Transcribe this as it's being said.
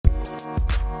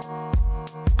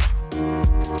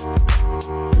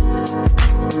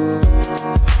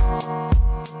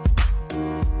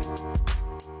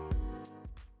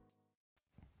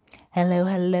Hello,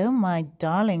 hello, my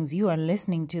darlings. You are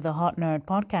listening to the Hot Nerd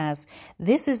Podcast.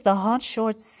 This is the Hot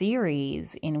Short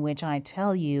series in which I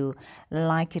tell you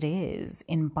like it is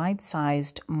in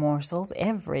bite-sized morsels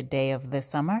every day of the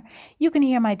summer. You can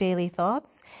hear my daily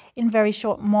thoughts in very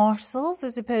short morsels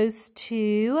as opposed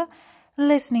to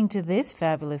listening to this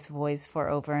fabulous voice for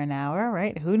over an hour,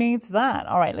 right? Who needs that?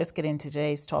 All right, let's get into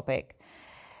today's topic.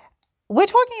 We're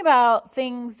talking about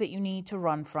things that you need to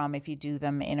run from if you do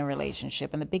them in a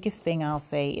relationship. And the biggest thing I'll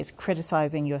say is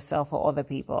criticizing yourself or other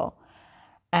people.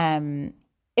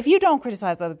 If you don't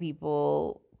criticize other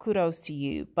people, kudos to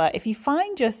you. But if you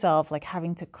find yourself like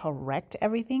having to correct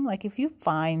everything, like if you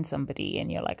find somebody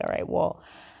and you're like, all right, well,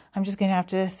 I'm just going to have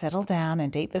to settle down and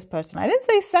date this person. I didn't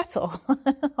say settle,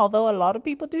 although a lot of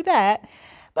people do that.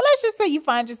 But let's just say you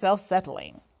find yourself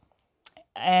settling.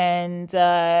 And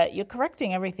you're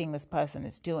correcting everything this person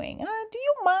is doing. Do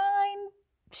you mind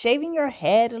shaving your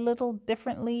head a little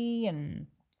differently? And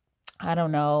I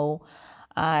don't know,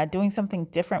 doing something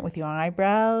different with your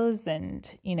eyebrows. And,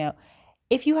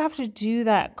 if you have to do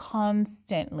that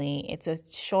constantly, it's a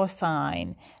sure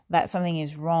sign that something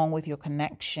is wrong with your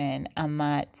connection and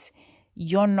that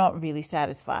you're not really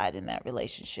satisfied in that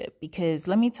relationship. Because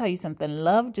let me tell you something,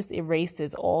 love just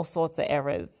erases all sorts of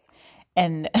errors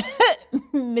and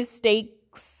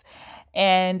mistakes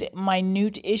and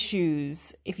minute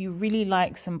issues. If you really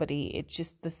like somebody, it's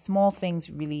just the small things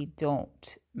really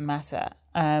don't matter.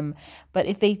 But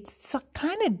if they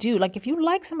kind of do, like if you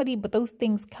like somebody, but those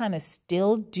things kind of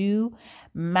still do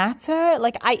matter,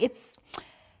 it's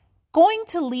going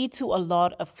to lead to a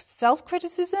lot of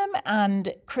self-criticism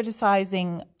and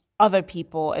criticizing other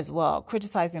people as well,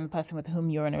 criticizing the person with whom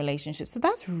you're in a relationship. So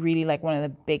that's really like one of the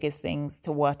biggest things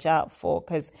to watch out for,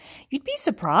 because you'd be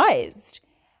surprised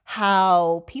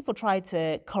how people try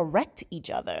to correct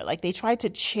each other. Like they try to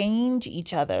change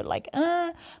each other. Like,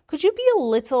 could you be a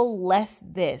little less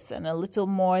this and a little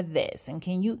more this? And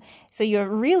so you're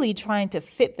really trying to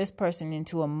fit this person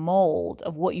into a mold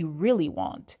of what you really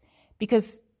want,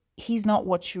 because he's not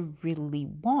what you really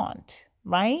want,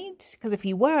 right? Because if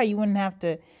he were, you wouldn't have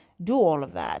to do all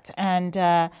of that. And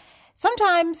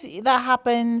sometimes that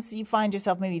happens. You find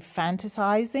yourself maybe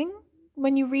fantasizing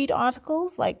when you read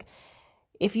articles. Like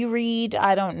if you read,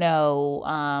 I don't know,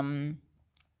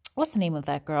 what's the name of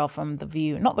that girl from The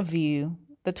View? Not The View,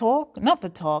 The Talk, not The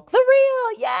Talk, The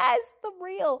Real. Yes, The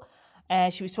Real.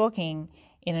 She was talking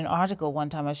in an article one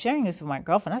time. I was sharing this with my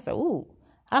girlfriend. I said, ooh,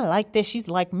 I like this. She's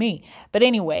like me. But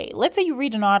anyway, let's say you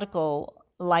read an article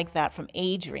like that from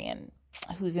Adrienne,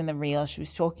 who's in The Real. She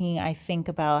was talking, I think,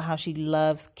 about how she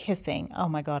loves kissing. Oh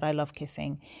my God, I love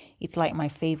kissing. It's like my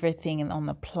favorite thing on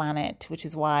the planet, which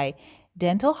is why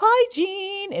dental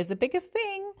hygiene is the biggest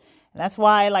thing. And that's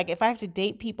why, like, if I have to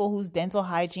date people whose dental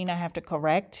hygiene I have to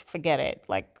correct, forget it.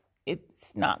 Like,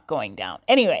 it's not going down.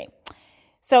 Anyway,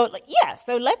 so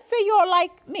let's say you're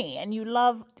like me and you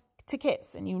love to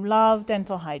kiss and you love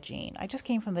dental hygiene. I just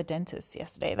came from the dentist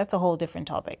yesterday. That's a whole different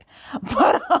topic.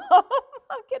 But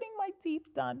I'm getting my teeth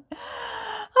done. And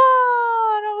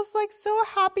I was like so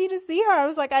happy to see her. I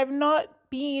was like, I've not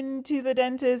been to the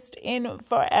dentist in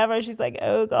forever. She's like,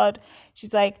 oh God.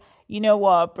 She's like, you know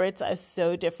what? Brits are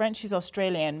so different. She's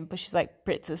Australian, but she's like,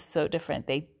 Brits are so different.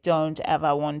 They don't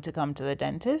ever want to come to the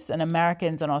dentist. And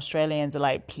Americans and Australians are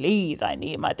like, please, I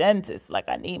need my dentist. Like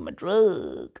I need my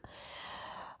drug.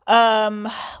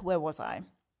 Where was I?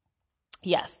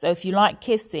 Yes, so if you like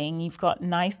kissing, you've got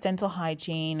nice dental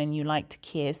hygiene and you like to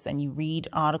kiss and you read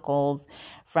articles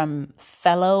from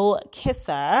fellow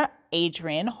kisser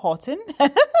Adrienne Houghton.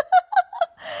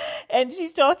 And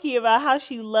she's talking about how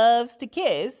she loves to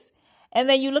kiss. And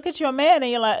then you look at your man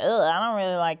and you're like, ugh, I don't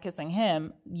really like kissing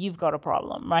him. You've got a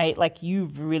problem, right? Like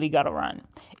you've really got to run.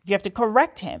 If you have to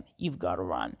correct him, you've got to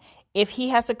run. If he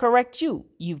has to correct you,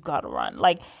 you've got to run.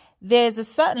 Like, there's a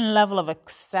certain level of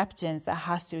acceptance that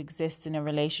has to exist in a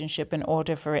relationship in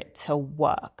order for it to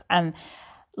work. And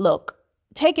look,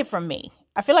 take it from me.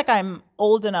 I feel like I'm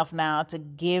old enough now to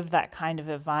give that kind of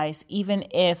advice, even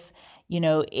if,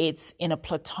 it's in a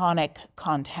platonic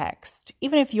context.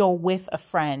 Even if you're with a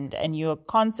friend and you're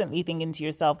constantly thinking to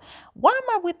yourself, why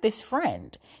am I with this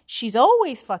friend? She's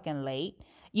always fucking late.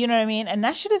 You know what I mean? And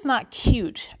that shit is not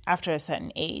cute after a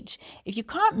certain age. If you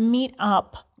can't meet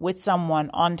up with someone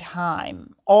on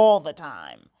time all the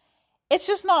time, it's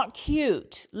just not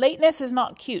cute. Lateness is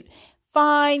not cute.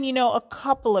 Fine, a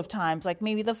couple of times, like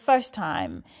maybe the first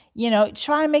time,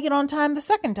 try and make it on time the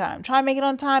second time. Try and make it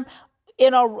on time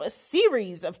in a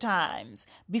series of times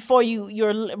before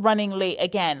you're running late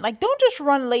again. Like, don't just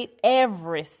run late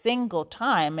every single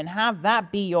time and have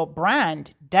that be your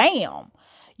brand. Damn.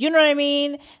 You know what I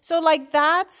mean? So like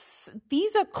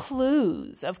these are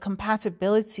clues of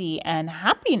compatibility and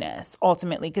happiness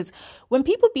ultimately. Because when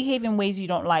people behave in ways you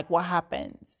don't like, what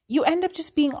happens? You end up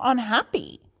just being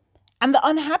unhappy. And the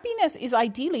unhappiness is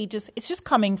ideally it's just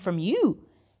coming from you.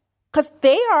 Because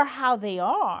they are how they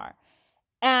are.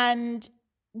 And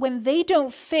when they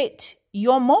don't fit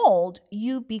your mold,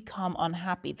 you become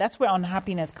unhappy. That's where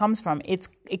unhappiness comes from.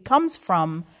 It comes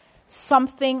from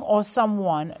something or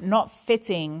someone not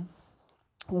fitting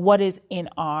what is in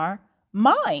our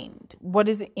mind, what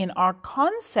is in our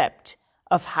concept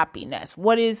of happiness,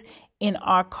 what is in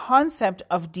our concept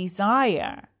of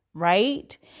desire,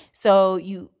 right? So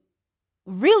you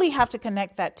really have to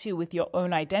connect that too with your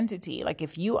own identity. Like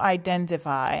if you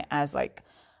identify as like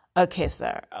a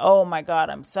kisser. Oh my God,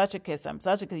 I'm such a kisser. I'm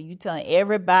such a kisser. You telling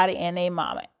everybody and their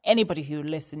mama, anybody who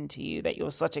listened to you that you're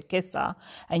such a kisser,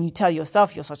 and you tell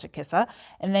yourself you're such a kisser,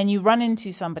 and then you run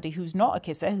into somebody who's not a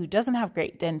kisser, who doesn't have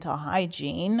great dental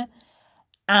hygiene,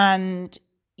 and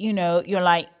you're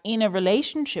like in a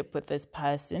relationship with this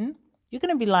person, you're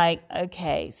going to be like,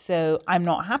 okay, so I'm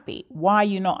not happy. Why are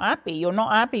you not happy? You're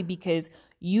not happy because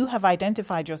you have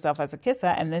identified yourself as a kisser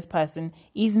and this person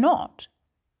is not.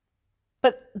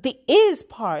 But the is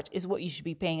part is what you should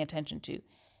be paying attention to.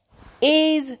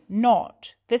 Is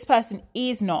not. This person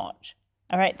is not.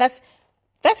 All right. That's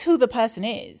who the person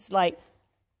is. Like,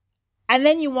 and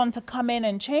then you want to come in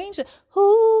and change it.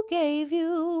 Who gave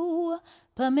you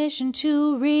permission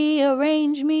to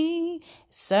rearrange me?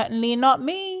 Certainly not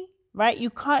me. Right? You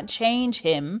can't change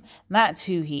him. That's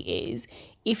who he is.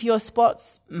 If you're a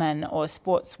sportsman or a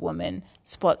sportswoman,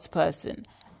 sportsperson,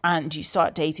 and you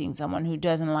start dating someone who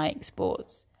doesn't like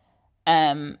sports,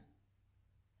 and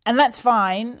that's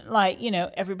fine. Like,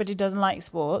 everybody doesn't like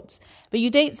sports, but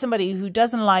you date somebody who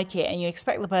doesn't like it and you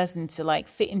expect the person to like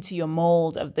fit into your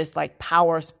mold of this like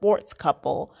power sports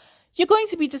couple, you're going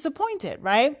to be disappointed,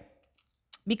 right?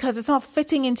 Because it's not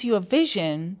fitting into your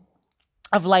vision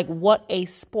of like what a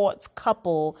sports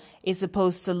couple is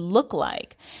supposed to look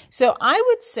like. So I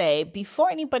would say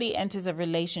before anybody enters a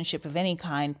relationship of any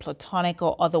kind, platonic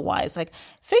or otherwise, like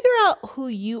figure out who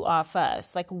you are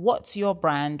first. Like what's your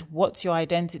brand? What's your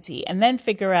identity? And then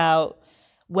figure out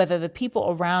whether the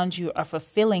people around you are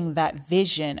fulfilling that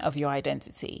vision of your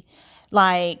identity.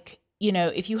 Like,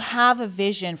 if you have a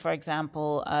vision, for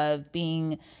example, of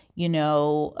being,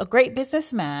 a great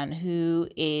businessman who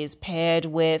is paired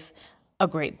with a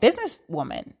great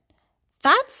businesswoman,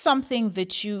 that's something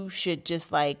that you should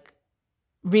just like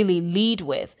really lead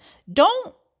with.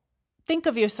 Don't think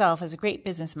of yourself as a great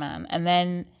businessman and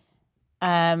then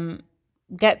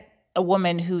get a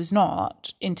woman who's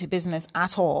not into business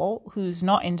at all, who's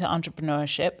not into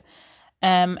entrepreneurship,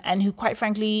 and who quite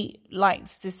frankly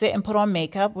likes to sit and put on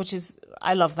makeup, which is,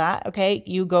 I love that. Okay,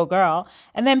 you go girl.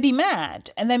 And then be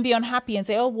mad and then be unhappy and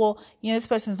say, oh, well, this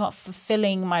person's not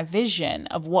fulfilling my vision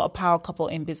of what a power couple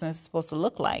in business is supposed to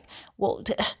look like. Well,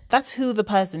 that's who the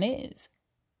person is.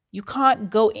 You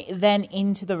can't go then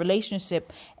into the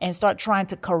relationship and start trying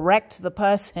to correct the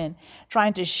person,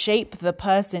 trying to shape the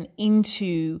person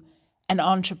into an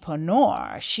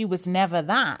entrepreneur. She was never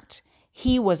that.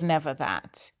 He was never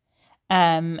that.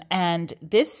 And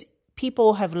this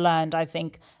people have learned, I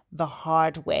think, the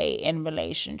hard way in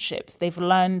relationships. They've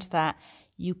learned that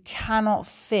you cannot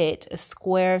fit a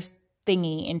square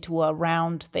thingy into a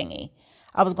round thingy.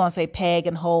 I was going to say peg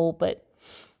and hole, but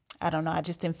I don't know. I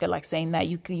just didn't feel like saying that.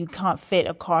 You can't fit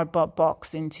a cardboard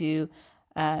box into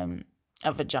a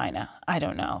vagina. I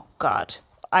don't know. God,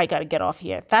 I got to get off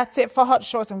here. That's it for Hot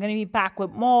Shorts. I'm going to be back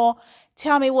with more.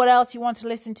 Tell me what else you want to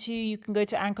listen to. You can go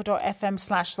to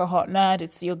anchor.fm/thehotnerd.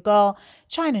 It's your girl,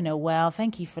 China Noel.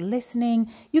 Thank you for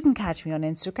listening. You can catch me on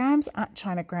Instagrams at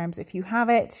Chinagrams if you have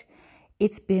it.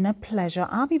 It's been a pleasure.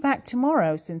 I'll be back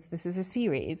tomorrow since this is a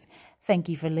series. Thank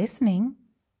you for listening.